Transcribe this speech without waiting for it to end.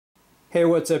Hey,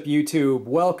 what's up YouTube?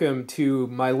 Welcome to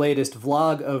my latest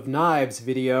vlog of knives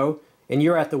video, and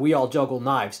you're at the We All Juggle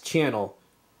Knives channel.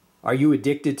 Are you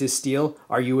addicted to steel?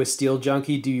 Are you a steel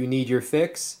junkie? Do you need your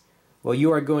fix? Well, you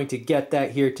are going to get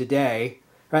that here today.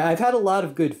 I've had a lot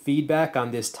of good feedback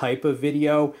on this type of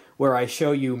video where I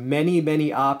show you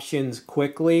many options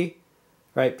quickly.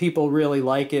 Right? People really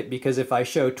like it because if I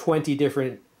show 20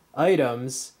 different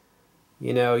items,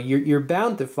 you know, you're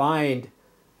bound to find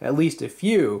at least a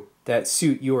few that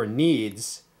suit your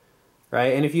needs,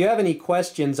 right? And if you have any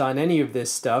questions on any of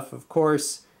this stuff, of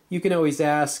course, you can always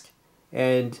ask,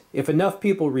 and if enough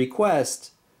people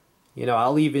request, you know,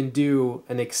 I'll even do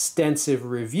an extensive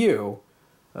review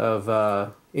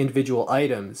of individual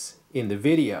items in the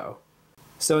video.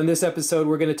 So in this episode,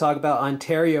 we're going to talk about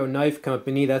Ontario Knife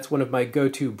Company. That's one of my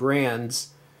go-to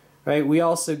brands, right? We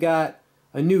also got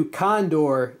a new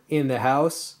Condor in the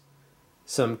house,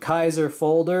 some Kizer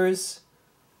folders,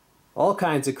 all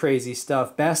kinds of crazy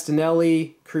stuff.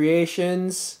 Bastinelli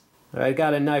creations. I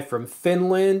got a knife from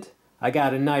Finland. I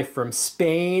got a knife from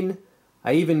Spain.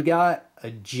 I even got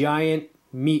a giant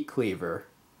meat cleaver.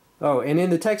 Oh, and in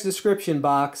the text description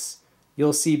box,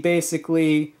 you'll see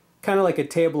basically kind of like a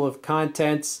table of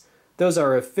contents. Those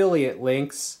are affiliate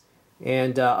links,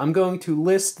 and I'm going to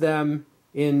list them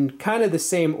in kind of the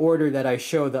same order that I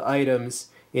show the items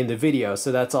in the video,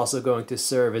 so that's also going to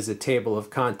serve as a table of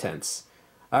contents.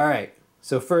 Alright,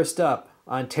 so first up,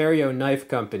 Ontario Knife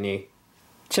Company.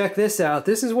 Check this out.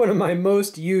 This is one of my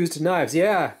most used knives.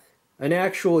 Yeah, an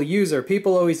actual user.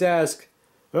 People always ask,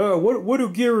 oh, what do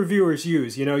gear reviewers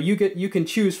use? You know, you can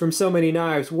choose from so many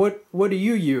knives. What do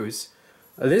you use?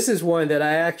 This is one that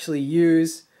I actually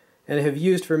use and have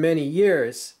used for many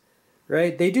years.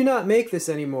 Right? They do not make this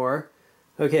anymore.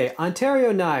 Okay,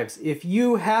 Ontario Knives, if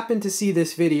you happen to see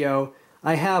this video,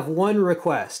 I have one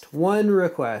request.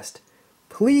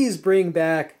 Please bring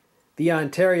back the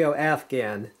Ontario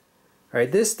Afghan.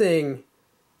 Alright, this thing,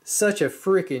 such a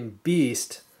freaking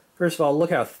beast. First of all, look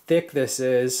how thick this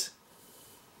is.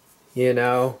 You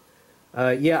know?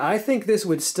 Yeah, I think this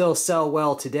would still sell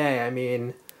well today. I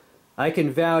mean, I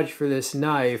can vouch for this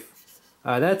knife.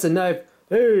 That's a knife.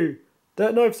 Hey,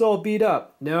 that knife's all beat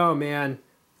up. No, man.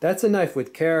 That's a knife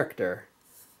with character.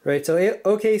 Right, so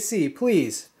OKC,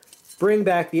 please, bring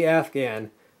back the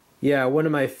Afghan. Yeah, one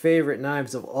of my favorite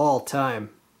knives of all time.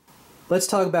 Let's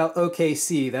talk about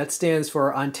OKC. That stands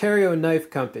for Ontario Knife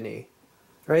Company.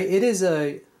 Right, it is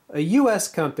a US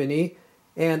company,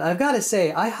 and I've got to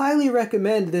say, I highly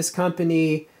recommend this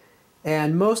company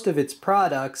and most of its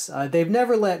products. They've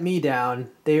never let me down.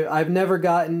 I've never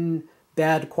gotten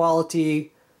bad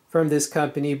quality from this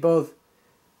company. Both.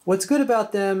 What's good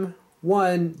about them,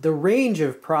 one, the range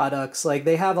of products, like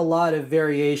they have a lot of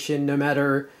variation no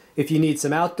matter if you need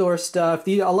some outdoor stuff.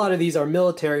 A lot of these are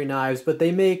military knives, but they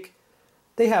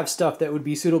have stuff that would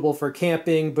be suitable for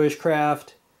camping,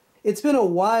 bushcraft. It's been a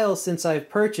while since I've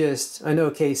purchased an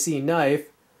OKC knife,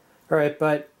 alright,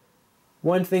 but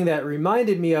one thing that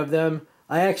reminded me of them,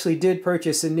 I actually did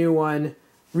purchase a new one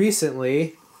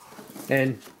recently,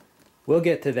 and we'll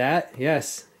get to that,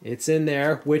 yes. It's in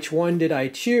there. Which one did I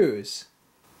choose?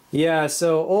 Yeah,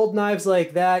 so old knives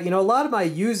like that, you know, a lot of my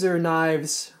user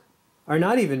knives are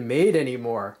not even made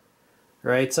anymore,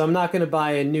 right? So I'm not going to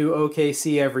buy a new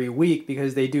OKC every week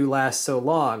because they do last so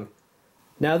long.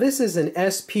 Now this is an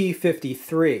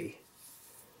SP53.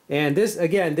 And this,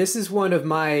 again, this is one of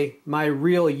my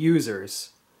real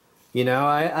users. You know,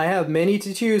 I have many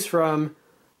to choose from.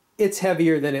 It's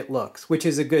heavier than it looks, which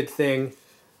is a good thing.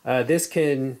 This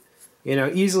can, you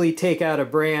know, easily take out a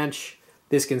branch.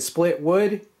 This can split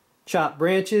wood, chop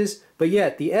branches, but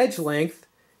yet the edge length,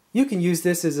 you can use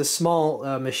this as a small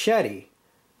machete,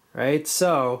 right?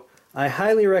 So I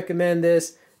highly recommend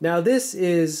this. Now this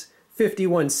is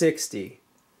 5160,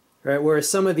 right? Whereas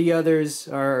some of the others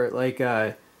are like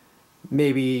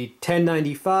maybe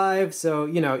 1095. So,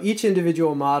 you know, each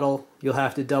individual model you'll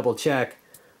have to double check.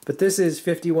 But this is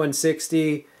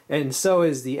 5160, and so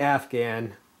is the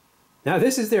Afghan. Now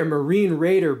this is their Marine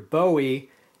Raider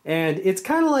Bowie, and it's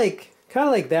kind of like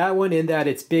that one in that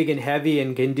it's big and heavy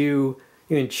and can do,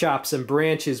 you can chop some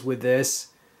branches with this.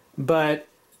 But,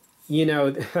 you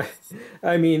know,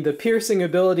 I mean, the piercing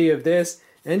ability of this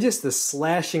and just the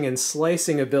slashing and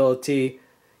slicing ability,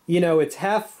 you know, it's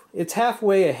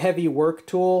halfway a heavy work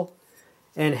tool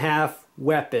and half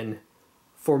weapon,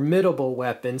 formidable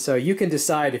weapon. So you can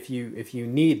decide if you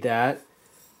need that,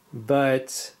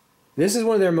 but this is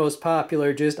one of their most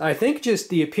popular. I think just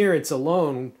the appearance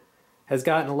alone has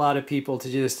gotten a lot of people to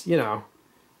just, you know,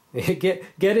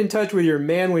 get in touch with your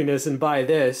manliness and buy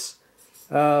this.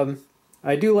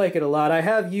 I do like it a lot. I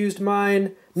have used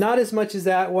mine, not as much as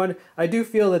that one. I do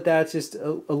feel that that's just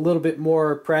a little bit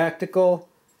more practical.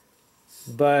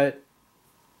 But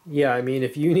yeah, I mean,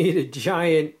 if you need a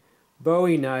giant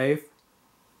Bowie knife,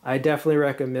 I definitely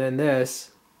recommend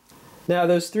this. Now,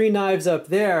 those 3 knives up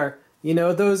there, you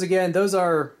know, those again, those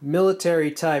are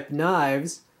military type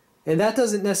knives. And that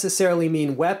doesn't necessarily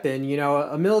mean weapon. You know,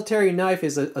 a military knife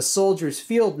is a soldier's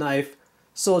field knife.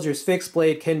 Soldier's fixed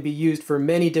blade can be used for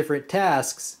many different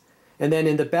tasks. And then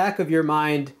in the back of your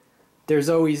mind, there's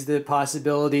always the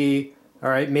possibility, all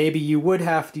right, maybe you would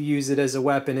have to use it as a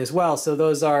weapon as well. So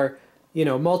those are, you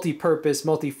know, multi-purpose,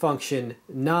 multi-function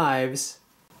knives.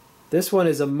 This one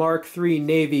is a Mark III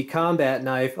Navy combat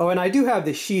knife. Oh, and I do have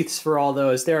the sheaths for all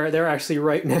those. They're actually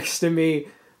right next to me.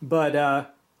 But,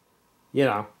 you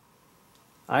know,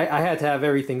 I had to have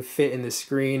everything fit in the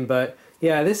screen. But,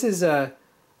 yeah, this is a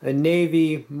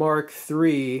Navy Mark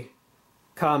III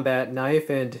combat knife.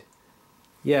 And,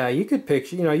 yeah, you could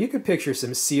picture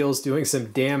some SEALs doing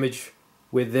some damage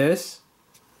with this.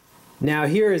 Now,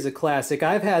 here is a classic.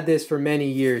 I've had this for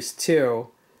many years, too.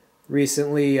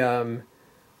 Recently,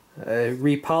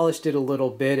 repolished it a little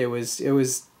bit. It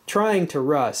was trying to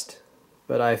rust,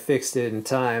 but I fixed it in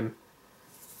time.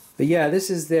 But yeah, this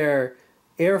is their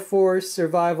Air Force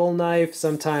survival knife,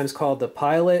 sometimes called the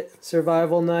pilot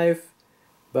survival knife.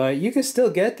 But you can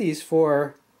still get these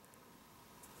for,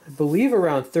 I believe,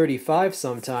 around $35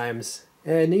 sometimes.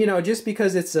 And you know, just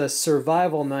because it's a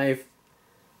survival knife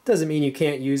doesn't mean you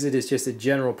can't use it. It's just a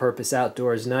general purpose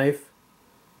outdoors knife,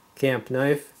 camp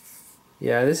knife.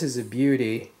 Yeah, this is a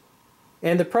beauty.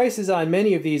 And the prices on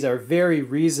many of these are very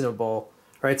reasonable.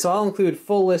 Right, so I'll include a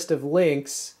full list of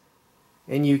links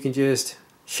and you can just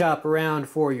shop around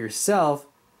for yourself.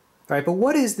 All right, but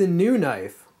what is the new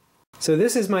knife? So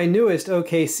this is my newest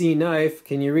OKC knife.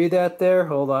 Can you read that there?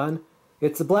 Hold on.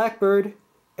 It's the Blackbird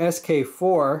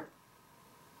SK4.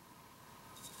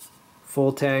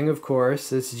 Full tang, of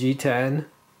course. It's G10.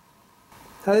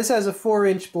 Now this has a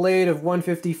 4-inch blade of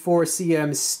 154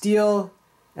 cm steel.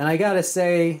 And I gotta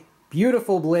say,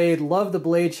 beautiful blade. Love the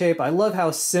blade shape. I love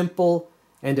how simple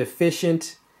and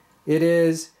efficient it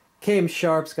is. Came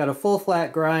sharp. It's got a full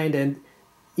flat grind, and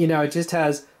you know, it just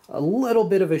has a little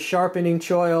bit of a sharpening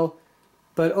choil.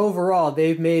 But overall,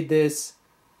 they've made this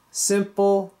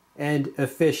simple and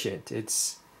efficient.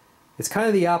 It's kind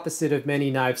of the opposite of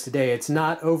many knives today. It's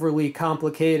not overly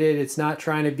complicated. It's not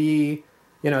trying to be,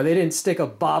 you know, they didn't stick a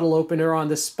bottle opener on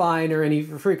the spine or any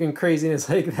freaking craziness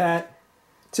like that.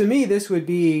 To me, this would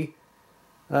be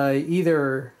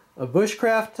either a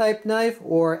bushcraft type knife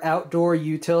or outdoor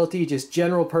utility, just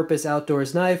general purpose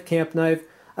outdoors knife, camp knife.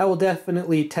 I will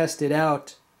definitely test it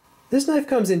out. This knife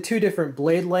comes in 2 different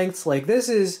blade lengths. Like this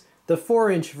is the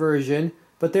 4-inch version,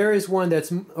 but there is one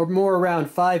that's more around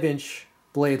 5-inch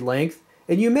blade length.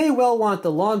 And you may well want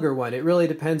the longer one. It really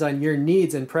depends on your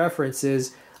needs and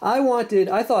preferences.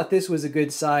 I thought this was a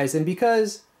good size, and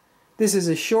because this is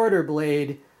a shorter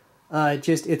blade,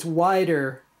 it's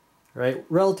wider, right?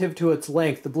 Relative to its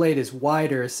length, the blade is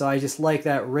wider, so I just like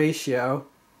that ratio,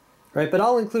 right? But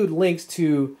I'll include links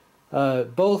to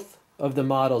both of the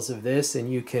models of this,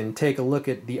 and you can take a look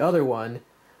at the other one.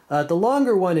 The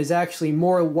longer one is actually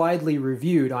more widely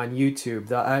reviewed on YouTube.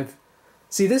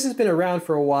 See, this has been around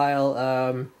for a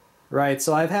while, right?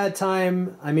 So I've had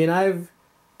time. I mean, I've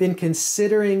been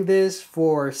considering this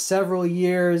for several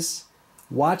years,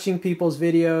 watching people's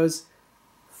videos,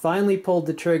 finally pulled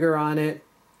the trigger on it.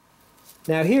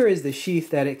 Now here is the sheath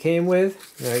that it came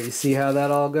with. All right, you see how that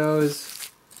all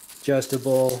goes?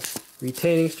 Adjustable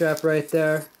retaining strap right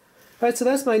there. All right, so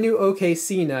that's my new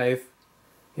OKC knife.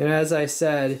 And as I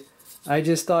said, I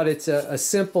just thought it's a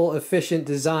simple, efficient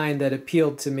design that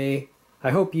appealed to me.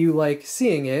 I hope you like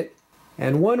seeing it.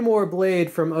 And one more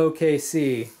blade from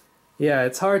OKC. Yeah,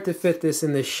 it's hard to fit this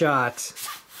in the shot,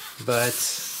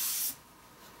 but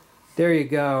there you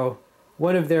go.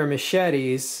 One of their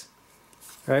machetes,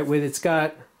 right,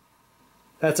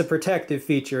 that's a protective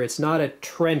feature. It's not a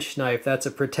trench knife, that's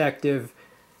a protective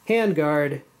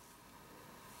handguard.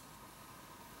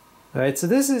 All right, so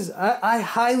this is, I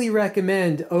highly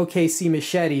recommend OKC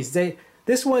machetes.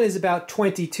 This one is about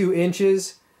 22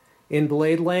 inches in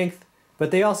blade length,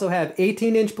 but they also have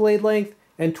 18-inch blade length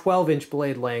and 12-inch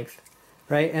blade length,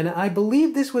 right? And I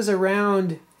believe this was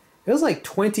around, it was like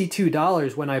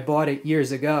 $22 when I bought it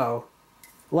years ago.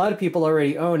 A lot of people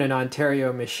already own an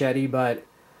Ontario machete, but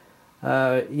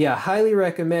yeah, highly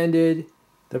recommended.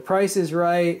 The price is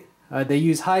right. They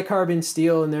use high carbon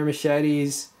steel in their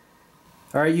machetes.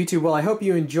 All right, YouTube, well, I hope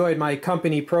you enjoyed my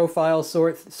company profile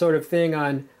sort of thing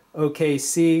on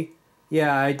OKC.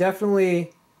 Yeah, I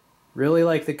definitely Really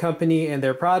like the company and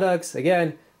their products.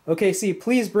 Again, OKC,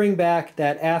 please bring back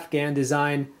that Afghan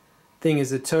design. Thing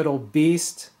is a total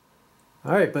beast.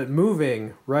 All right, but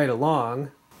moving right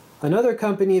along. Another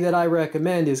company that I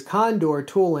recommend is Condor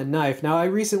Tool and Knife. Now, I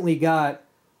recently got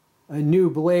a new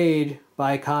blade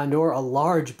by Condor, a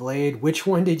large blade. Which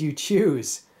one did you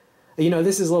choose? You know,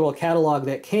 this is a little catalog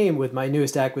that came with my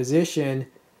newest acquisition.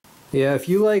 Yeah, if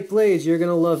you like blades, you're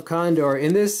gonna love Condor.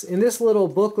 In this little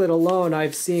booklet alone,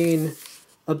 I've seen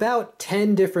about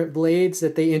 10 different blades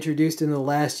that they introduced in the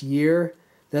last year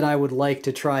that I would like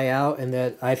to try out and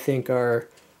that I think are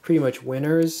pretty much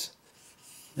winners.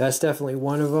 That's definitely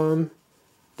one of them.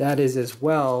 That is as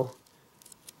well.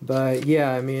 But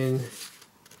yeah, I mean,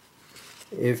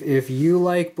 if you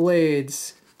like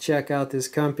blades, check out this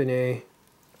company.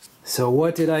 So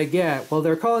what did I get? Well,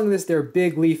 they're calling this their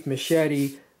big leaf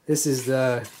machete. This is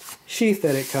the sheath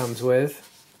that it comes with.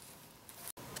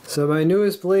 So my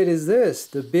newest blade is this,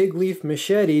 the big leaf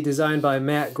machete designed by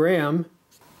Matt Graham.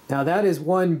 Now that is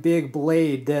one big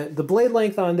blade. The blade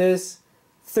length on this,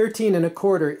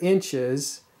 13¼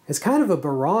 inches. It's kind of a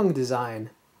barong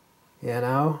design, you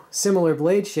know? Similar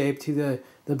blade shape to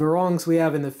the barongs we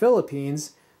have in the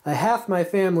Philippines. Half my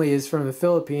family is from the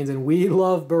Philippines and we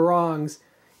love barongs.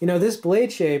 You know, this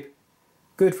blade shape,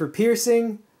 good for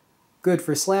piercing, good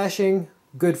for slashing,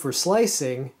 good for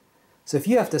slicing. So if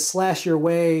you have to slash your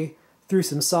way through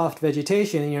some soft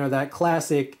vegetation, you know, that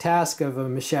classic task of a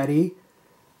machete,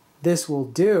 this will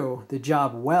do the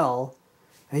job well.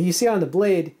 And you see on the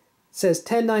blade, it says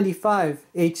 1095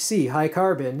 HC, high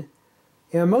carbon.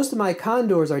 You know, most of my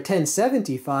Condors are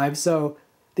 1075, so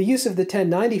the use of the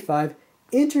 1095,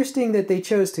 interesting that they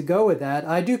chose to go with that.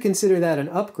 I do consider that an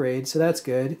upgrade, so that's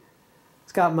good.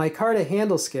 It's got micarta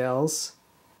handle scales.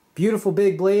 Beautiful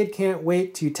big blade, can't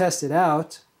wait to test it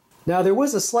out. Now there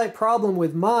was a slight problem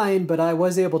with mine, but I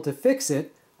was able to fix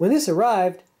it. When this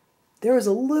arrived, there was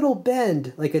a little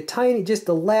bend, like a tiny, just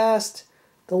the last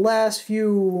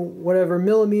few, whatever,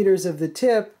 millimeters of the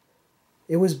tip,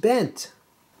 it was bent.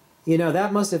 You know,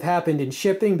 that must have happened in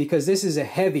shipping because this is a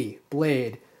heavy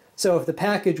blade. So if the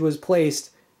package was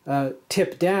placed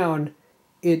tip down,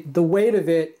 the weight of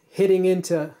it hitting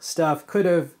into stuff could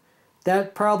have,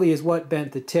 that probably is what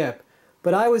bent the tip.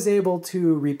 But I was able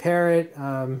to repair it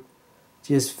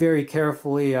just very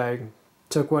carefully. I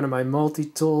took one of my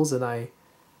multi-tools and I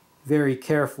very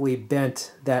carefully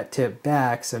bent that tip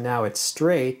back, so now it's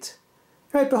straight.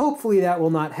 Right, but hopefully that will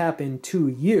not happen to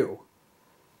you.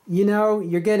 You know,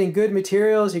 you're getting good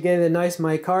materials, you're getting a nice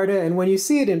micarta, and when you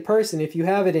see it in person, if you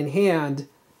have it in hand,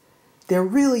 there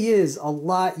really is a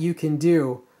lot you can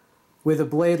do with a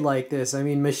blade like this. I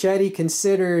mean, machete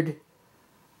considered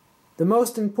the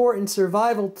most important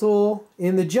survival tool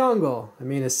in the jungle. I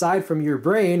mean, aside from your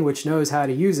brain, which knows how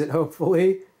to use it,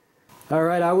 hopefully. All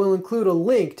right, I will include a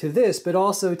link to this, but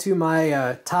also to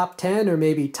my top 10 or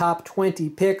maybe top 20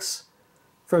 picks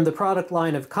from the product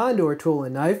line of Condor Tool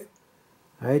and Knife.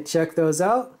 All right, check those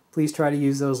out. Please try to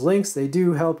use those links. They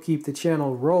do help keep the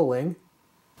channel rolling.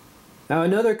 Now,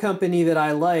 another company that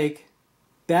I like,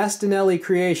 Bastinelli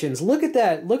Creations. Look at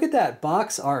that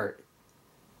box art.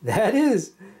 That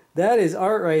is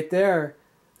art right there.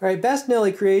 All right,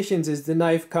 Bastinelli Creations is the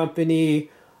knife company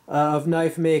of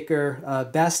knife maker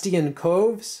Bastien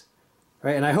Coves,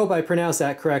 right? And I hope I pronounced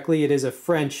that correctly. It is a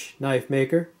French knife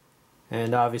maker,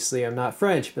 and obviously I'm not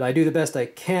French, but I do the best I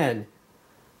can.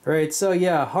 All right, so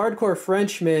yeah, hardcore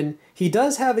Frenchman. He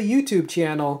does have a YouTube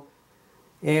channel,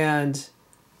 and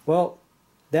well,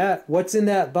 what's in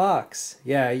that box?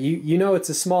 Yeah, you know it's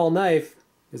a small knife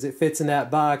because it fits in that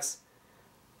box.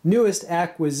 Newest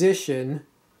acquisition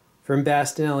from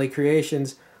Bastinelli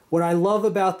Creations. What I love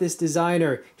about this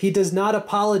designer, he does not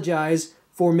apologize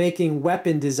for making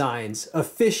weapon designs,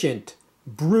 efficient,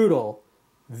 brutal,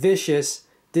 vicious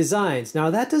designs. Now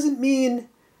that doesn't mean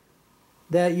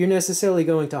that you're necessarily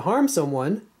going to harm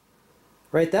someone,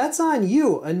 right? That's on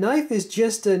you. A knife is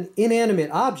just an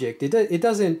inanimate object. It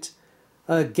doesn't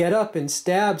get up and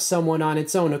stab someone on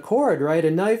its own accord, right?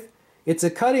 A knife, it's a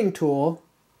cutting tool,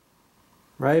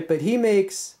 right? But he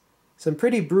makes some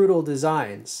pretty brutal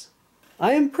designs.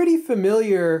 I am pretty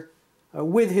familiar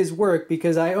with his work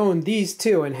because I own these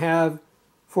two and have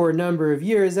for a number of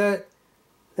years. That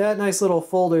nice little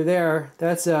folder there,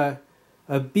 that's a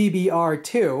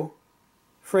BBR2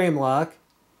 frame lock,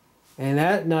 and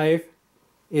that knife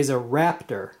is a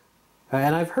Raptor.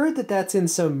 And I've heard that that's in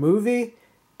some movie.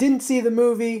 Didn't see the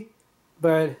movie,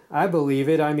 but I believe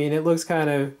it. I mean, it looks kind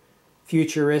of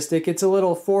futuristic. It's a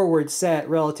little forward set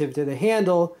relative to the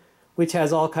handle, which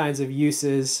has all kinds of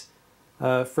uses.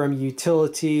 From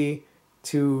utility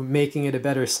to making it a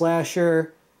better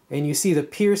slasher. and you see the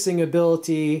piercing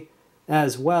ability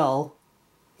as well.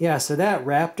 Yeah, so that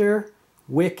Raptor,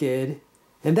 wicked.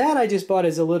 And that I just bought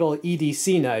as a little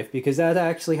EDC knife because that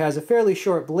actually has a fairly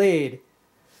short blade.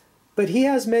 But he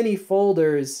has many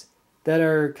folders that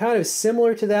are kind of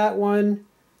similar to that one,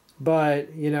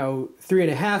 but, you know,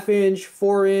 3.5 inch,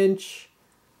 4 inch,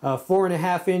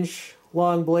 4.5 inch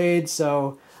long blades.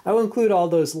 So I will include all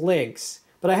those links.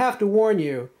 But I have to warn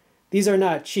you, these are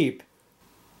not cheap.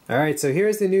 All right, so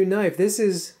here's the new knife. This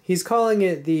is, he's calling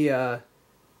it the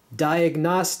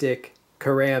diagnostic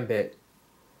karambit.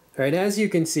 All right, as you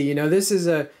can see, you know, this is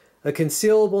a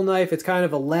concealable knife. It's kind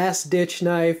of a last-ditch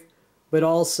knife, but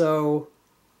also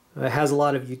has a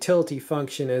lot of utility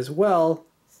function as well.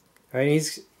 All right,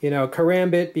 he's, you know,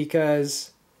 karambit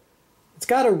because it's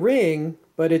got a ring,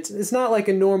 but it's not like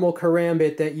a normal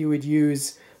karambit that you would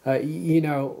use, you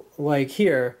know, like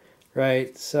here,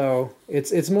 right? So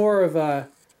it's more of a,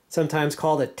 sometimes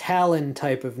called a talon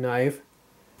type of knife.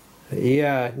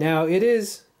 Yeah, now it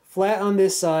is flat on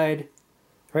this side,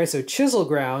 right? So chisel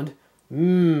ground,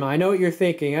 I know what you're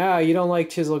thinking. Ah, you don't like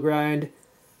chisel grind.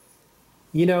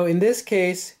 You know, in this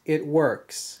case, it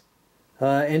works.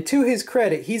 And to his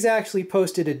credit, he's actually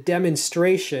posted a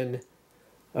demonstration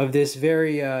of this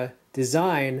very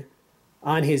design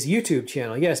on his YouTube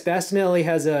channel. Yes, Bastinelli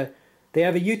has they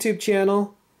have a YouTube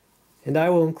channel, and I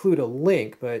will include a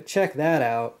link, but check that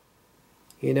out.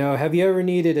 You know, have you ever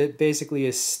needed basically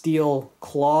a steel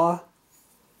claw?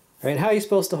 Right, how are you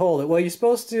supposed to hold it? Well, you're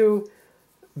supposed to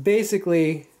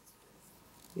basically,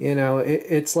 you know,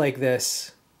 it's like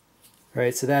this.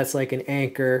 Right, so that's like an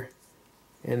anchor,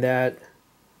 and that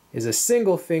is a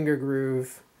single finger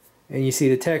groove, and you see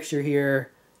the texture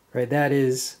here, right? That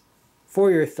is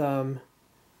for your thumb.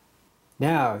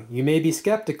 Now, you may be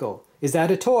skeptical. Is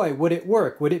that a toy? Would it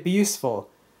work? Would it be useful?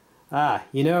 Ah,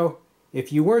 you know,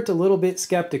 if you weren't a little bit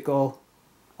skeptical,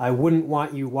 I wouldn't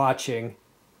want you watching,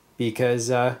 because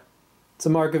it's a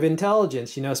mark of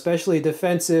intelligence, you know, especially a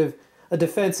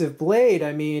defensive blade.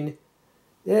 I mean,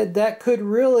 that could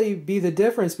really be the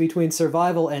difference between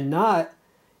survival and not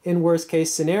in worst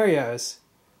case scenarios,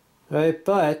 right?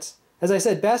 But as I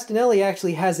said, Bastinelli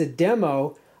actually has a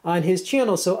demo on his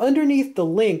channel. So underneath the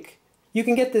link, you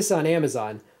can get this on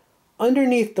Amazon.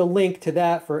 Underneath the link to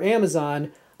that for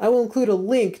Amazon, I will include a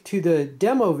link to the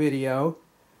demo video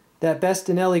that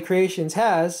Bastinelli Creations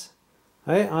has,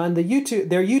 right, on their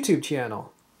YouTube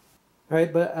channel.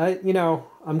 Right? But you know,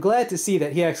 I'm glad to see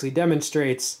that he actually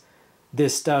demonstrates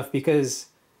this stuff, because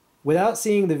without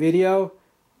seeing the video,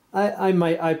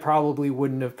 I probably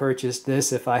wouldn't have purchased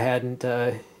this if I hadn't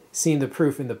seen the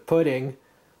proof in the pudding,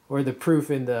 or the proof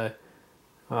in the,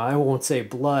 I won't say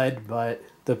blood, but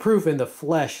the proof in the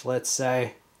flesh, let's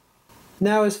say.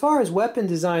 Now, as far as weapon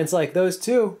designs like those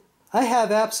two, I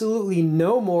have absolutely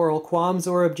no moral qualms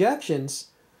or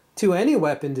objections to any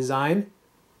weapon design,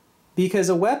 because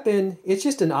a weapon, it's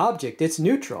just an object, it's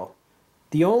neutral.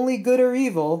 The only good or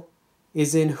evil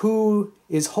is in who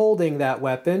is holding that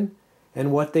weapon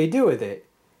and what they do with it.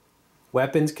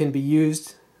 Weapons can be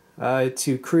used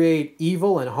to create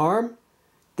evil and harm.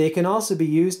 They can also be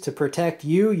used to protect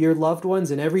you, your loved ones,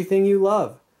 and everything you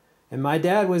love. And my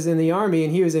dad was in the Army,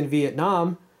 and he was in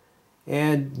Vietnam,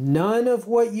 and none of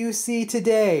what you see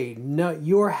today,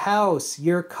 your house,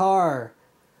 your car,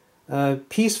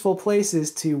 peaceful places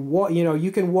to walk, you know,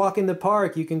 you can walk in the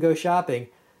park, you can go shopping,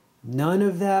 none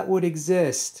of that would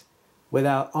exist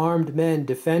without armed men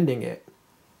defending it.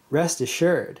 Rest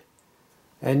assured.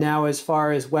 And now, as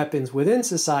far as weapons within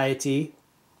society,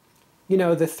 you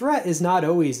know, the threat is not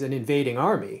always an invading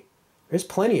army. There's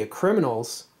plenty of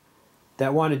criminals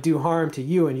that want to do harm to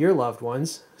you and your loved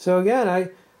ones. So again,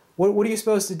 what are you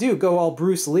supposed to do? Go all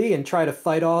Bruce Lee and try to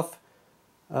fight off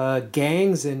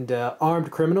gangs and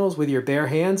armed criminals with your bare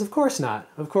hands? Of course not.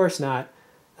 Of course not.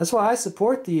 That's why I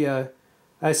support the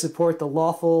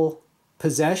lawful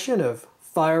possession of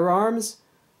firearms,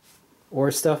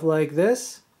 or stuff like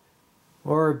this,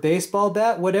 or a baseball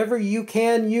bat, whatever you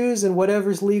can use and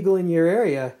whatever's legal in your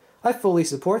area. I fully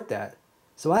support that.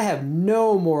 So I have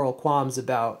no moral qualms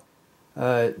about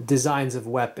designs of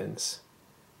weapons.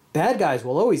 Bad guys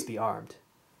will always be armed.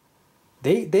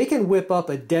 They can whip up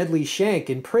a deadly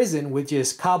shank in prison with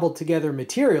just cobbled together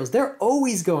materials. They're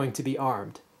always going to be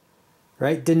armed,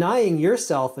 right? Denying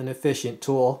yourself an efficient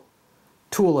tool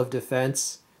of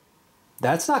defense,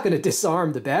 that's not going to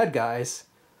disarm the bad guys.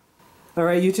 All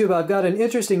right, YouTube, I've got an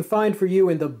interesting find for you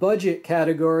in the budget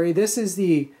category. This is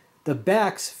the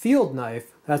Bax field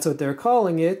knife. That's what they're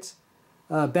calling it.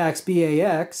 Bax,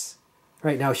 B-A-X.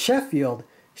 Right, now Sheffield.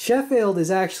 Sheffield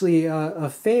is actually a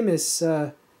famous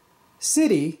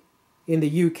city in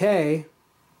the UK.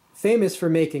 famous for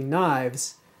making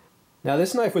knives. Now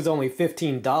this knife was only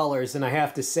 $15, and I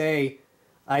have to say,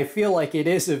 I feel like it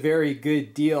is a very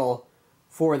good deal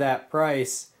for that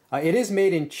price. It is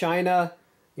made in China.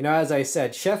 You know, as I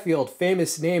said, Sheffield,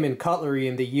 famous name in cutlery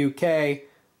in the UK,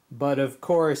 but of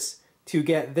course, to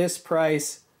get this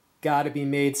price, got to be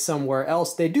made somewhere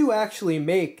else. They do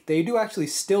actually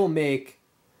still make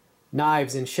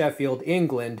knives in Sheffield,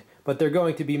 England, but they're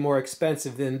going to be more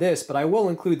expensive than this. But I will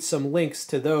include some links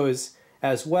to those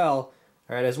as well,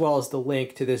 all right, as well as the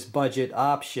link to this budget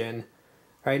option.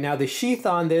 All right, now the sheath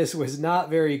on this was not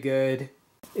very good.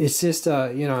 It's just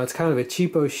you know, it's kind of a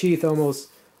cheapo sheath, almost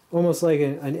like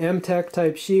an M-TEC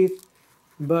type sheath.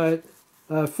 But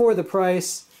for the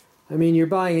price, I mean, you're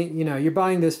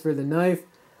buying this for the knife.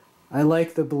 I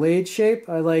like the blade shape.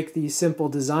 I like the simple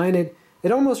design.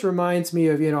 It almost reminds me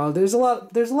of, you know, there's a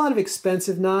lot of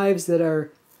expensive knives that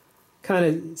are kind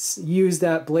of use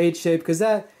that blade shape, because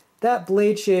that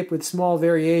blade shape with small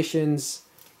variations,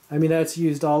 I mean, that's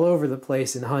used all over the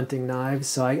place in hunting knives.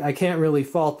 So I can't really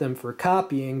fault them for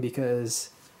copying, because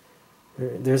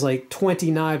there's like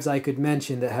 20 knives I could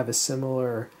mention that have a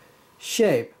similar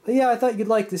shape. But yeah, I thought you'd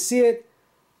like to see it.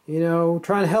 You know,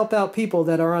 trying to help out people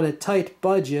that are on a tight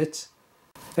budget,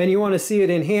 and you want to see it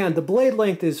in hand. The blade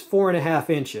length is 4.5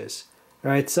 inches.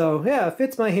 All right, so yeah, it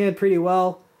fits my hand pretty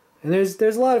well, and there's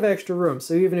a lot of extra room.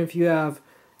 So even if you have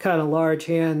kind of large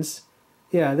hands,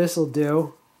 yeah, this will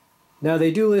do. Now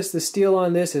they do list the steel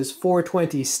on this as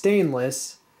 420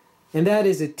 stainless, and that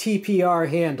is a TPR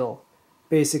handle.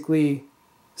 Basically,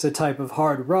 it's a type of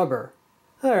hard rubber.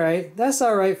 All right, that's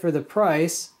all right for the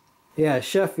price. Yeah,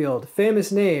 Sheffield,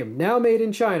 famous name, now made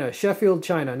in China, Sheffield,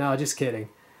 China. No, just kidding.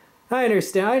 I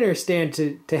understand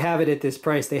to have it at this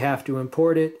price, they have to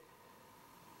import it.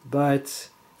 But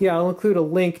yeah, I'll include a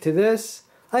link to this.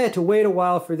 I had to wait a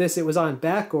while for this. It was on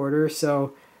back order,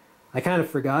 so I kind of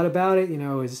forgot about it. You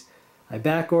know, I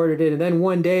back ordered it, and then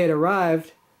one day it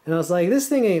arrived, and I was like, this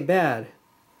thing ain't bad.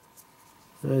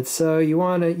 And so you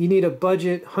need a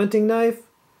budget hunting knife?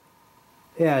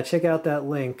 Yeah, check out that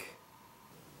link.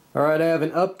 Alright, I have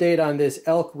an update on this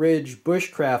Elk Ridge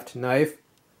bushcraft knife.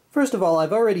 First of all,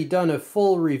 I've already done a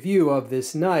full review of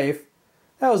this knife.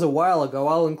 That was a while ago.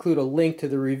 I'll include a link to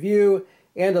the review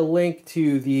and a link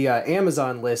to the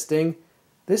Amazon listing.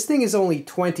 This thing is only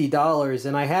 $20,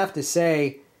 and I have to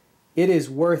say, it is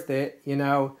worth it. You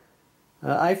know,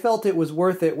 I felt it was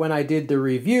worth it when I did the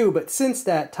review, but since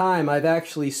that time, I've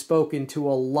actually spoken to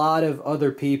a lot of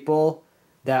other people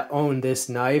that own this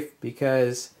knife,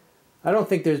 because I don't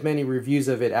think there's many reviews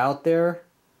of it out there.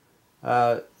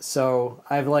 So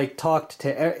I've like talked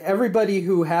to everybody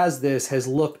who has this, has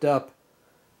looked up,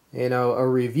 you know, a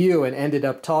review and ended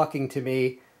up talking to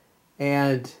me.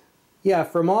 And yeah,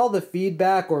 from all the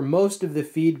feedback, or most of the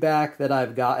feedback that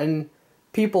I've gotten,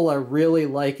 people are really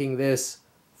liking this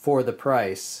for the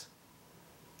price.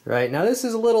 Right, now this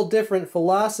is a little different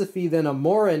philosophy than a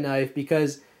Mora knife,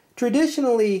 because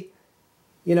traditionally,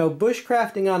 you know,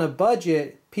 bushcrafting on a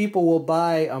budget, people will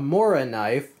buy a Mora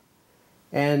knife,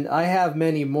 and I have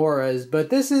many Moras, but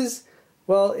this is,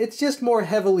 well, it's just more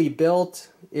heavily built.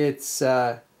 It's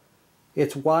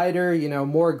wider, you know,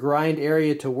 more grind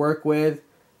area to work with.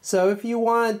 So if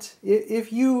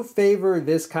you favor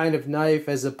this kind of knife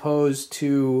as opposed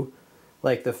to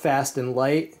like the fast and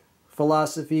light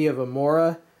philosophy of a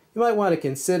Mora, you might want to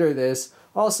consider this.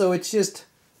 Also, it's just,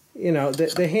 you know,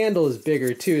 the handle is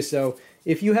bigger too, so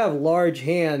if you have large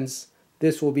hands,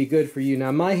 this will be good for you.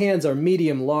 Now, my hands are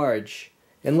medium large,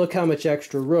 and look how much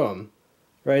extra room,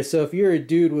 right? So if you're a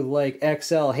dude with like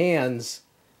XL hands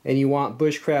and you want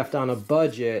bushcraft on a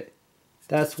budget,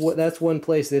 that's one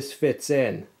place this fits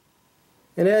in.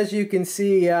 And as you can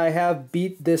see, I have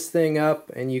beat this thing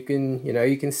up, and you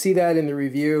can see that in the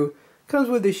review. Comes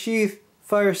with a sheath,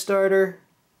 fire starter.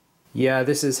 Yeah,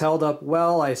 this is held up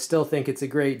well. I still think it's a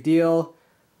great deal.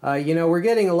 You know, we're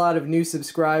getting a lot of new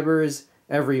subscribers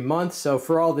every month, so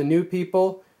for all the new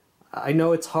people, I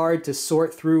know it's hard to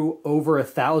sort through over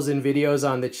 1,000 videos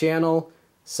on the channel,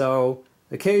 so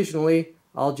occasionally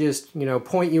I'll just, you know,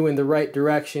 point you in the right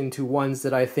direction to ones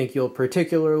that I think you'll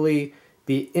particularly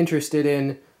be interested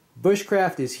in.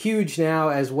 Bushcraft is huge now,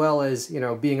 as well as, you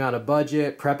know, being on a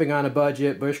budget, prepping on a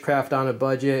budget, bushcraft on a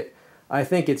budget. I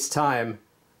think it's time,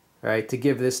 right, to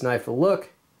give this knife a look.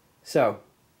 So,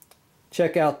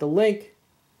 check out the link.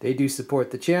 They do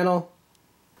support the channel.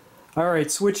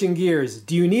 Alright, switching gears.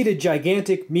 Do you need a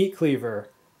gigantic meat cleaver?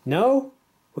 No?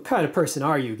 What kind of person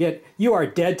are you? You are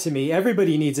dead to me.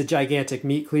 Everybody needs a gigantic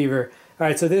meat cleaver.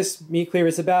 Alright, so this meat cleaver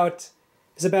is about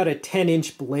a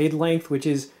 10-inch blade length, which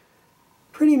is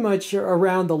pretty much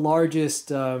around the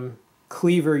largest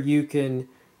cleaver you can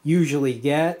usually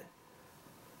get.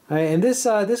 And this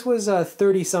was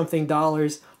 $30-something.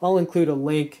 I'll include a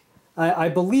link. I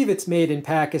believe it's made in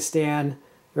Pakistan,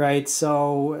 right?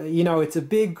 So, you know, it's a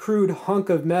big crude hunk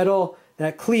of metal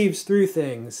that cleaves through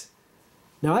things.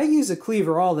 Now, I use a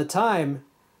cleaver all the time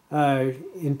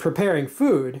in preparing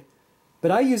food,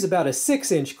 but I use about a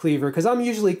 6-inch cleaver because I'm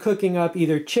usually cooking up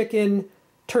either chicken,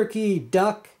 turkey,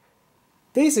 duck,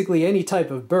 basically any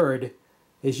type of bird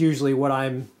is usually what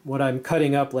I'm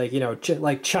cutting up, like, you know,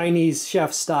 like Chinese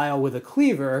chef style with a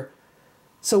cleaver.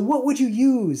 So what would you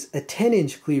use a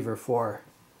 10-inch cleaver for?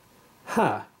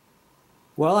 Huh.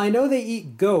 Well, I know they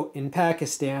eat goat in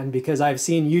Pakistan because I've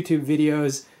seen YouTube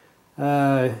videos.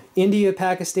 India,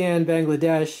 Pakistan,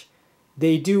 Bangladesh,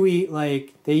 they do eat,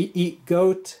 like, they eat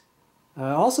goat.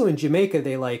 Also in Jamaica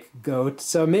they like goat.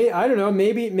 So I don't know,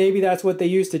 maybe that's what they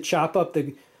use to chop off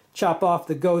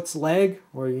the goat's leg,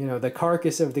 or, you know, the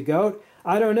carcass of the goat.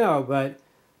 I don't know, but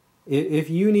if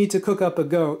you need to cook up a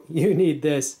goat, you need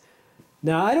this.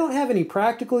 Now, I don't have any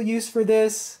practical use for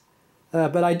this,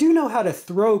 but I do know how to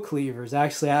throw cleavers.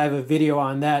 Actually, I have a video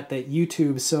on that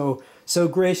YouTube so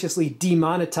graciously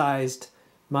demonetized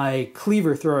my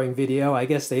cleaver throwing video. I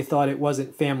guess they thought it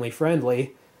wasn't family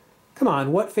friendly. Come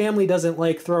on, what family doesn't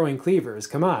like throwing cleavers?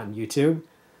 Come on, YouTube.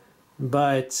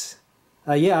 But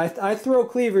yeah, I throw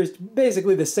cleavers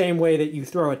basically the same way that you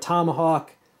throw a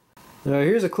tomahawk.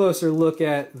 Here's a closer look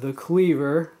at the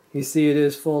cleaver. You see it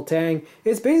is full tang.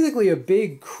 It's basically a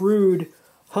big crude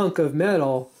hunk of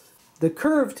metal. The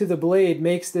curve to the blade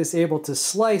makes this able to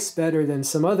slice better than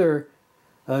some other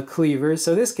cleavers.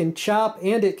 So this can chop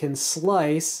and it can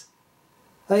slice.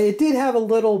 It did have a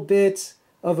little bit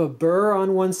of a burr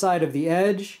on one side of the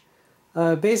edge.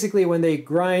 Basically, when they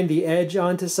grind the edge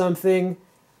onto something,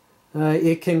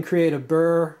 it can create a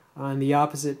burr on the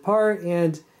opposite part.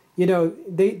 And, you know,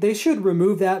 they should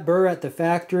remove that burr at the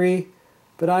factory,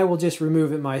 but I will just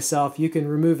remove it myself. You can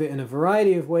remove it in a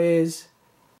variety of ways.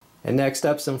 And next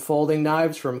up, some folding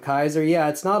knives from Kizer. Yeah,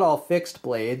 it's not all fixed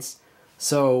blades.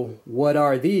 So what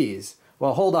are these?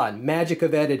 Well, hold on. Magic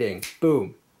of editing.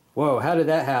 Boom. Whoa, how did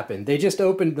that happen? They just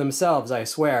opened themselves, I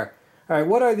swear. All right,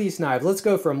 what are these knives? Let's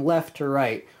go from left to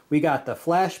right. We got the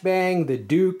Flashbang, the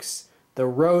Dukes, the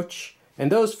Roach,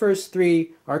 and those first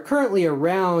three are currently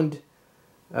around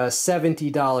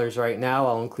 $70 right now.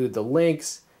 I'll include the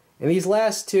links. And these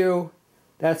last two,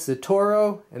 that's the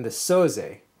Toro and the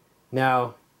Soze.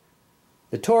 Now,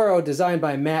 the Toro, designed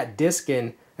by Matt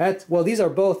Diskin, well, these are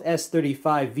both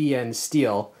S35 VN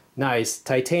steel. Nice.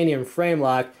 Titanium frame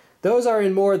lock. Those are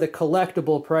in more the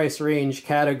collectible price range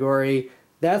category.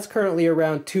 That's currently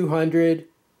around $200.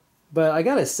 But I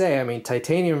gotta say, I mean,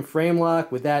 titanium frame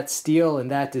lock with that steel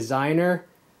and that designer,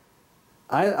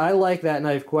 I like that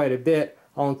knife quite a bit.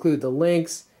 I'll include the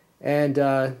links. And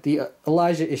the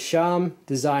Elijah Isham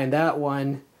designed that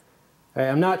one.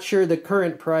 I'm not sure the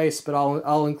current price, but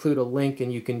I'll include a link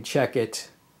and you can check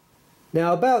it.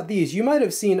 Now about these, you might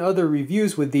have seen other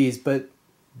reviews with these, but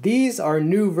these are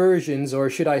new versions, or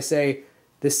should I say,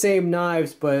 the same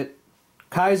knives, but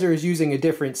Kizer is using a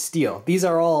different steel. These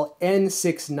are all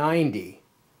N690,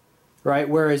 right?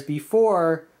 Whereas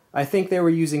before, I think they were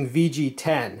using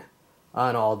VG10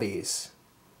 on all these,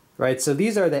 right? So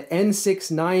these are the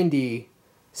N690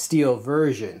 steel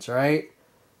versions, right?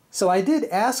 So I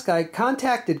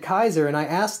contacted Kizer and I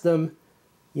asked them,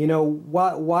 you know,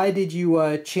 why did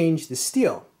you change the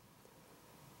steel?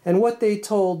 And what they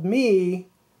told me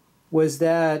was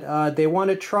that they want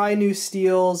to try new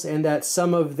steels and that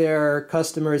some of their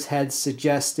customers had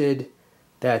suggested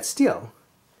that steel.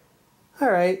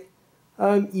 All right.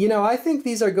 You know, I think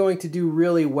these are going to do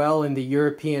really well in the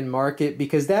European market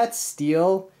because that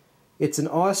steel, it's an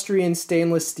Austrian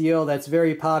stainless steel that's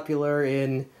very popular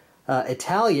in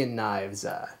Italian knives.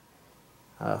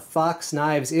 Fox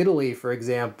Knives Italy, for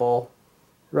example.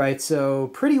 Right, so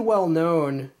pretty well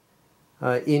known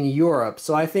in Europe,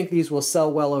 so I think these will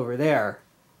sell well over there.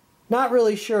 Not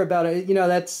really sure about it. You know,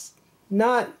 that's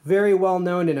not very well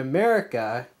known in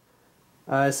America,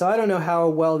 so I don't know how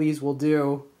well these will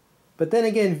do. But then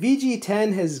again,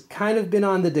 VG10 has kind of been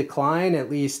on the decline, at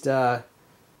least.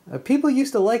 People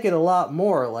used to like it a lot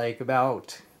more, like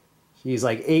about, geez,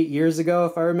 like 8 years ago,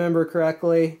 if I remember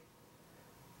correctly.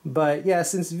 But yeah,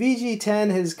 since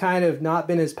VG10 has kind of not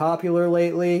been as popular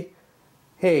lately,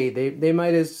 hey, they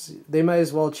might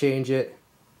as well change it.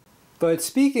 But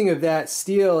speaking of that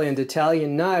steel and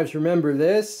Italian knives, remember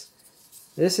this?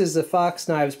 This is the Fox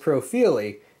Knives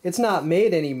Profili. It's not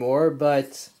made anymore,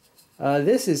 but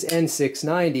this is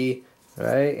N690,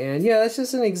 right? And yeah, that's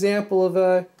just an example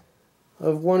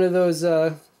of one of those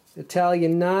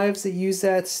Italian knives that use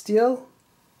that steel.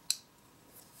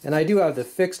 And I do have the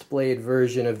fixed blade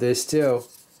version of this too.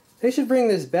 They should bring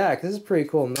this back. This is a pretty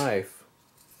cool knife.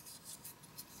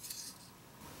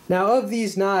 Now of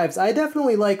these knives, I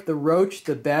definitely like the Roach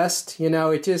the best. You know,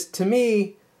 it just, to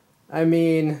me, I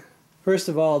mean, first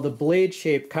of all, the blade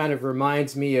shape kind of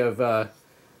reminds me of a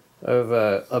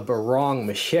barong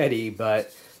machete,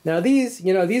 but now these,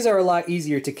 you know, these are a lot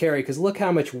easier to carry because look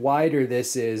how much wider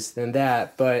this is than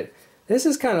that, but this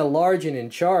is kind of large and in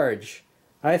charge,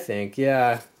 I think.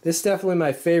 Yeah, this is definitely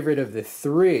my favorite of the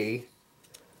three.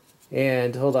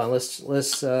 And hold on,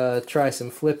 let's try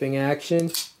some flipping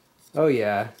action. Oh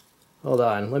yeah, hold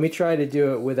on, let me try to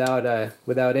do it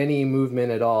without any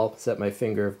movement at all, except my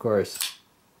finger, of course.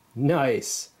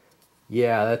 Nice.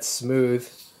 Yeah, that's smooth.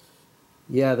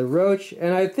 Yeah, the Roach,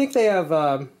 and I think they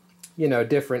have, you know,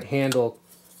 different handle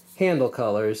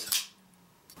colors.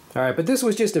 Alright, but this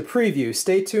was just a preview.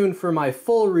 Stay tuned for my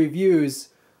full reviews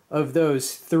of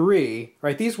those three.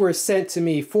 Right, these were sent to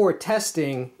me for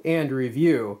testing and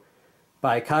review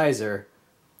by Kizer.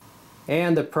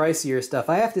 And the pricier stuff.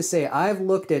 I have to say, I've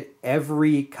looked at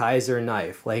every Kizer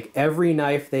knife. Like, every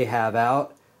knife they have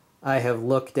out, I have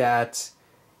looked at,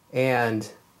 and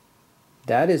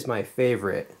that is my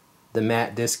favorite. The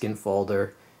matte disc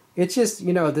enfolder. It's just,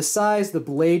 you know, the size, the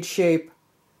blade shape,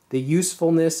 the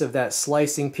usefulness of that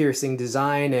slicing, piercing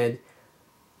design, and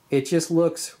it just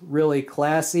looks really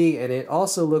classy, and it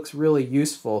also looks really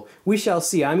useful. We shall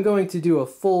see. I'm going to do a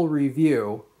full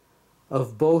review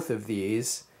of both of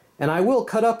these, and I will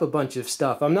cut up a bunch of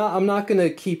stuff. I'm not going to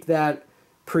keep that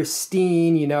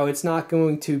pristine, you know, it's not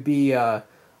going to be a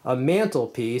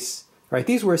mantelpiece. Right,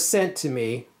 these were sent to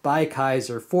me by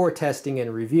Kizer for testing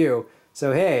and review.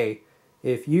 So hey,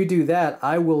 if you do that,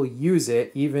 I will use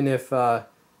it, even if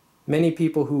many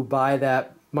people who buy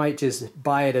that might just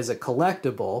buy it as a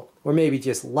collectible, or maybe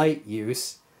just light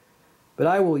use. But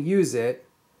I will use it.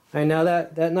 And now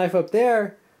that knife up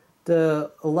there,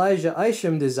 the Elijah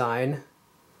Isham design,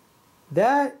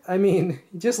 that, I mean,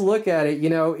 just look at it, you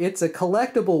know, it's a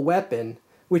collectible weapon,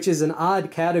 which is an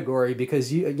odd category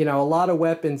because, you know, a lot of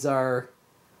weapons are,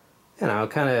 you know,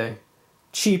 kind of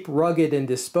cheap, rugged, and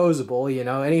disposable. You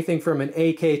know, anything from an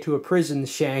AK to a prison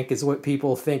shank is what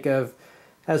people think of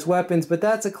as weapons, but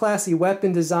that's a classy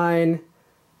weapon design.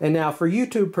 And now for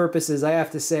YouTube purposes, I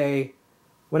have to say,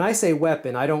 when I say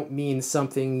weapon, I don't mean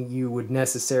something you would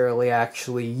necessarily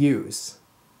actually use,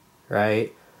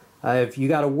 right? If you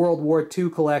got a World War II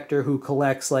collector who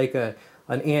collects like an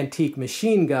antique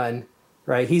machine gun,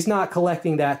 right? He's not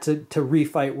collecting that to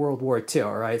refight World War II,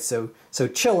 all right? So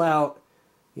chill out,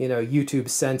 you know, YouTube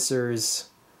censors,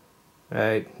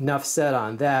 right? Enough said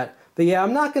on that. But yeah,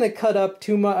 I'm not going to cut up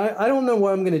too much. I don't know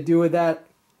what I'm going to do with that,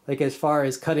 like as far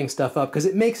as cutting stuff up, because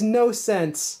it makes no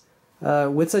sense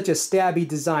with such a stabby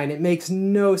design. It makes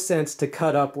no sense to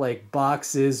cut up like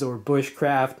boxes or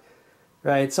bushcraft,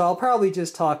 right? So I'll probably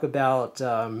just talk about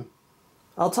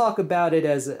I'll talk about it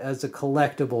as a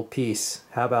collectible piece.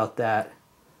 How about that?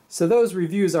 So those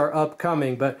reviews are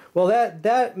upcoming, but well,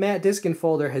 that matte disc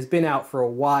enfolder has been out for a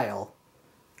while,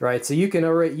 right? So you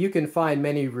can find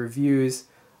many reviews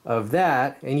of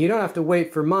that, and you don't have to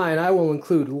wait for mine. I will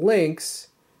include links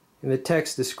in the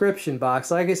text description box.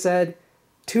 Like I said,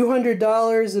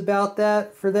 $200 about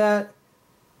that for that.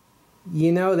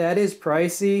 You know, that is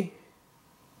pricey,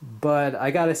 but I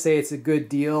gotta say it's a good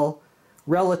deal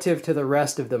relative to the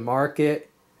rest of the market.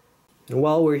 And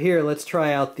while we're here, let's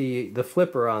try out the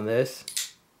flipper on this.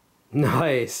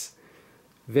 Nice.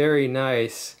 Very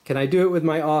nice. Can I do it with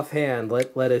my offhand?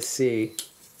 Let us see.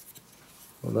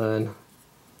 Hold on.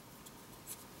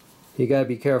 You gotta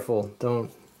be careful.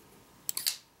 Don't.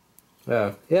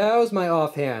 Oh, yeah, that was my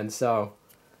offhand, so.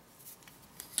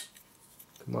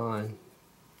 Come on.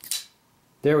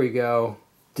 There we go.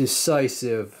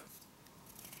 Decisive.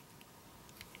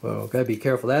 Whoa, gotta be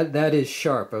careful. That is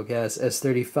sharp, okay? That's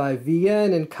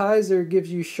S35VN, and Kizer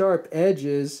gives you sharp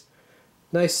edges.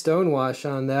 Nice stonewash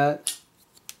on that.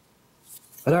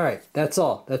 But alright, that's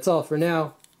all. That's all for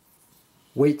now.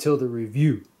 Wait till the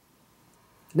review.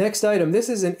 Next item, this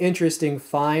is an interesting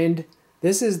find.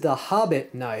 This is the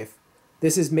Hobbit knife.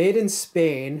 This is made in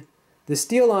Spain. The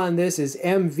steel on this is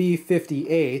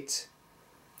MV58.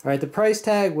 Alright, the price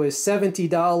tag was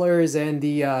 $70 and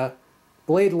the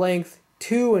blade length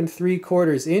 2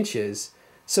 3/4 inches.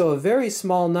 So a very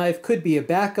small knife, could be a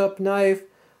backup knife,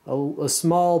 a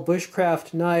small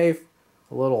bushcraft knife,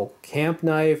 a little camp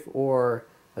knife, or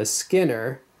a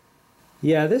skinner.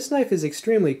 Yeah, this knife is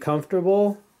extremely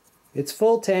comfortable. It's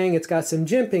full tang, it's got some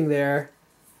jimping there.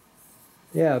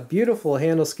 Yeah, beautiful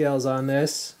handle scales on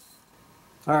this.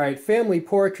 All right, family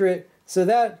portrait. So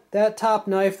that top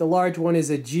knife, the large one, is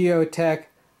a JEO-TEC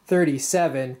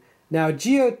 37. Now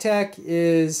JEO-TEC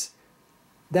is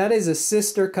a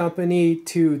sister company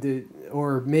to the,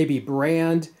 or maybe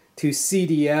brand to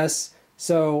CDS.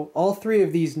 So all three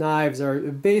of these knives are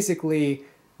basically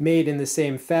made in the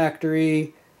same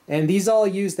factory, and these all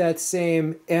use that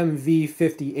same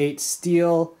MV58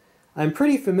 steel. I'm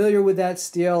pretty familiar with that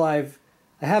steel. I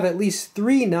have at least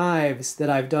 3 knives that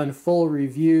I've done full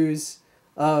reviews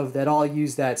of that all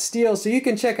use that steel, so you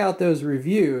can check out those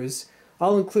reviews.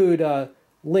 I'll include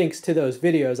links to those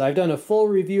videos. I've done a full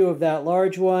review of that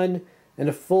large one and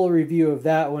a full review of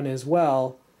that one as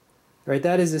well. Right,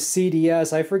 that is a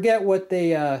CDS. I forget what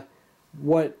they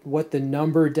what the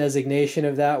number designation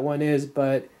of that one is,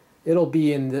 but it'll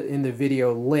be in the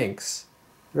video links.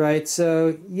 Right,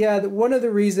 so yeah, one of the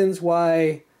reasons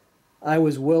why I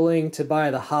was willing to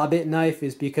buy the Hobbit knife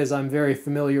is because I'm very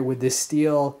familiar with this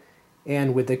steel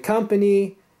and with the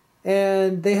company,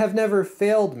 and they have never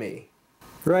failed me.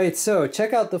 Right, so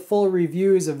check out the full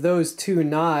reviews of those 2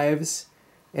 knives,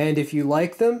 and if you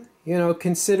like them, you know,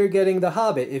 consider getting the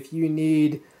Hobbit if you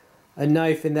need a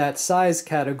knife in that size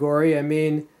category. I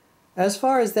mean, as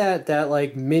far as that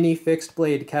like mini fixed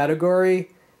blade category,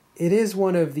 it is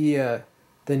one of the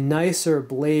nicer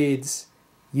blades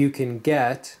you can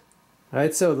get. All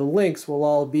right, so the links will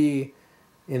all be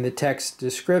in the text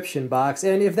description box,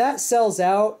 and if that sells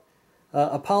out,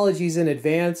 apologies in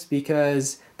advance,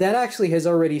 because that actually has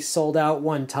already sold out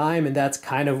one time, and that's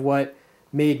kind of what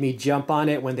made me jump on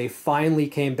it when they finally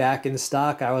came back in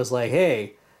stock. I was like,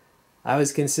 hey, I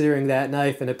was considering that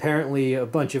knife, and apparently a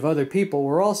bunch of other people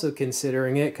were also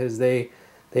considering it because they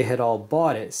had all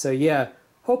bought it. So yeah,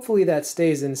 hopefully that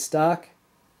stays in stock.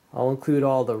 I'll include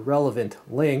all the relevant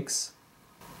links.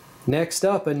 Next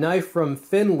up, a knife from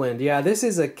Finland. Yeah, this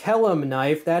is a Kellam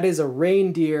knife. That is a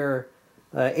reindeer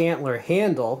antler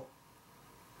handle.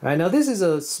 All right, now this is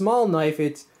a small knife.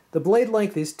 The blade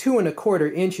length is 2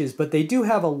 1/4 inches, but they do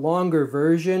have a longer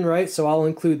version, right? So I'll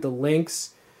include the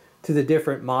links to the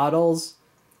different models,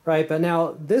 right? But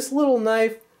now this little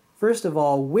knife, first of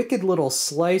all, wicked little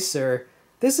slicer.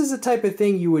 This is the type of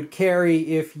thing you would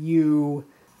carry if you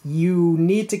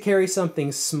need to carry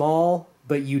something small,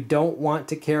 but you don't want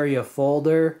to carry a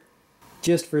folder.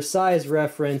 Just for size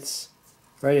reference,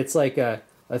 right? It's like a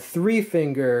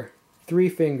 3-finger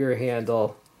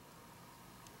handle,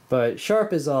 but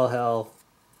sharp as all hell,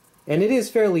 and it is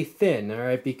fairly thin. All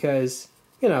right, because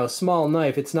you know, small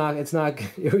knife, it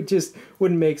just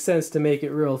wouldn't make sense to make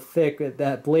it real thick at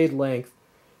that blade length.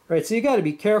 Right, so you got to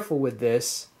be careful with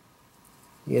this.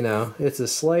 You know, it's a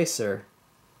slicer,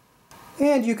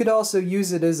 and you could also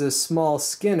use it as a small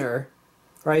skinner.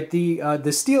 Right,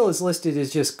 the steel is listed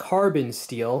as just carbon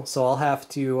steel, so I'll have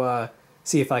to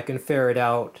see if I can ferret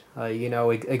out, you know,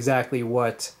 exactly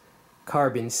what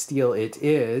carbon steel it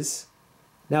is.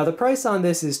 Now the price on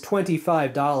this is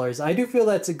 $25. I do feel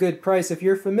that's a good price. If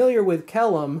you're familiar with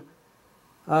Kellam,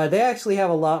 they actually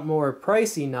have a lot more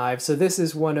pricey knives, so this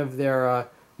is one of their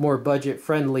more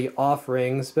budget-friendly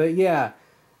offerings. But yeah,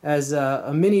 as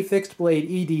a mini fixed blade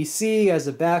EDC, as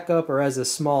a backup, or as a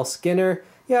small skinner,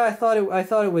 yeah, I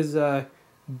thought it was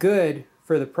good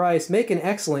for the price. Make an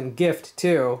excellent gift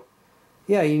too.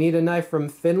 Yeah, you need a knife from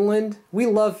Finland. We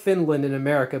love Finland in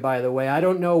America, by the way. I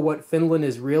don't know what Finland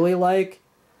is really like,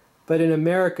 but in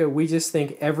America, we just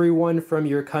think everyone from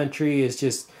your country is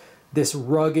just this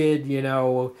rugged, you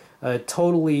know,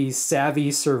 totally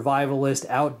savvy survivalist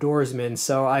outdoorsman.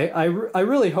 So I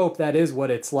really hope that is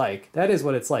what it's like. That is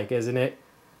what it's like, isn't it?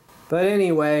 But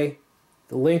anyway,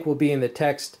 the link will be in the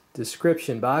text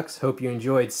description box. Hope you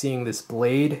enjoyed seeing this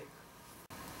blade.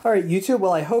 Alright YouTube,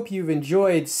 well I hope you've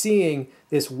enjoyed seeing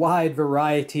this wide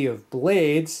variety of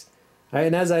blades. Right,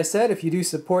 and as I said, if you do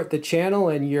support the channel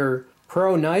and you're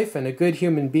pro-knife and a good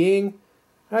human being,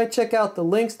 alright, check out the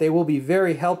links. They will be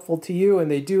very helpful to you, and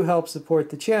they do help support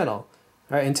the channel.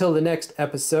 Alright, until the next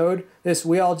episode, this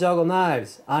We All Juggle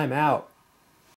Knives. I'm out.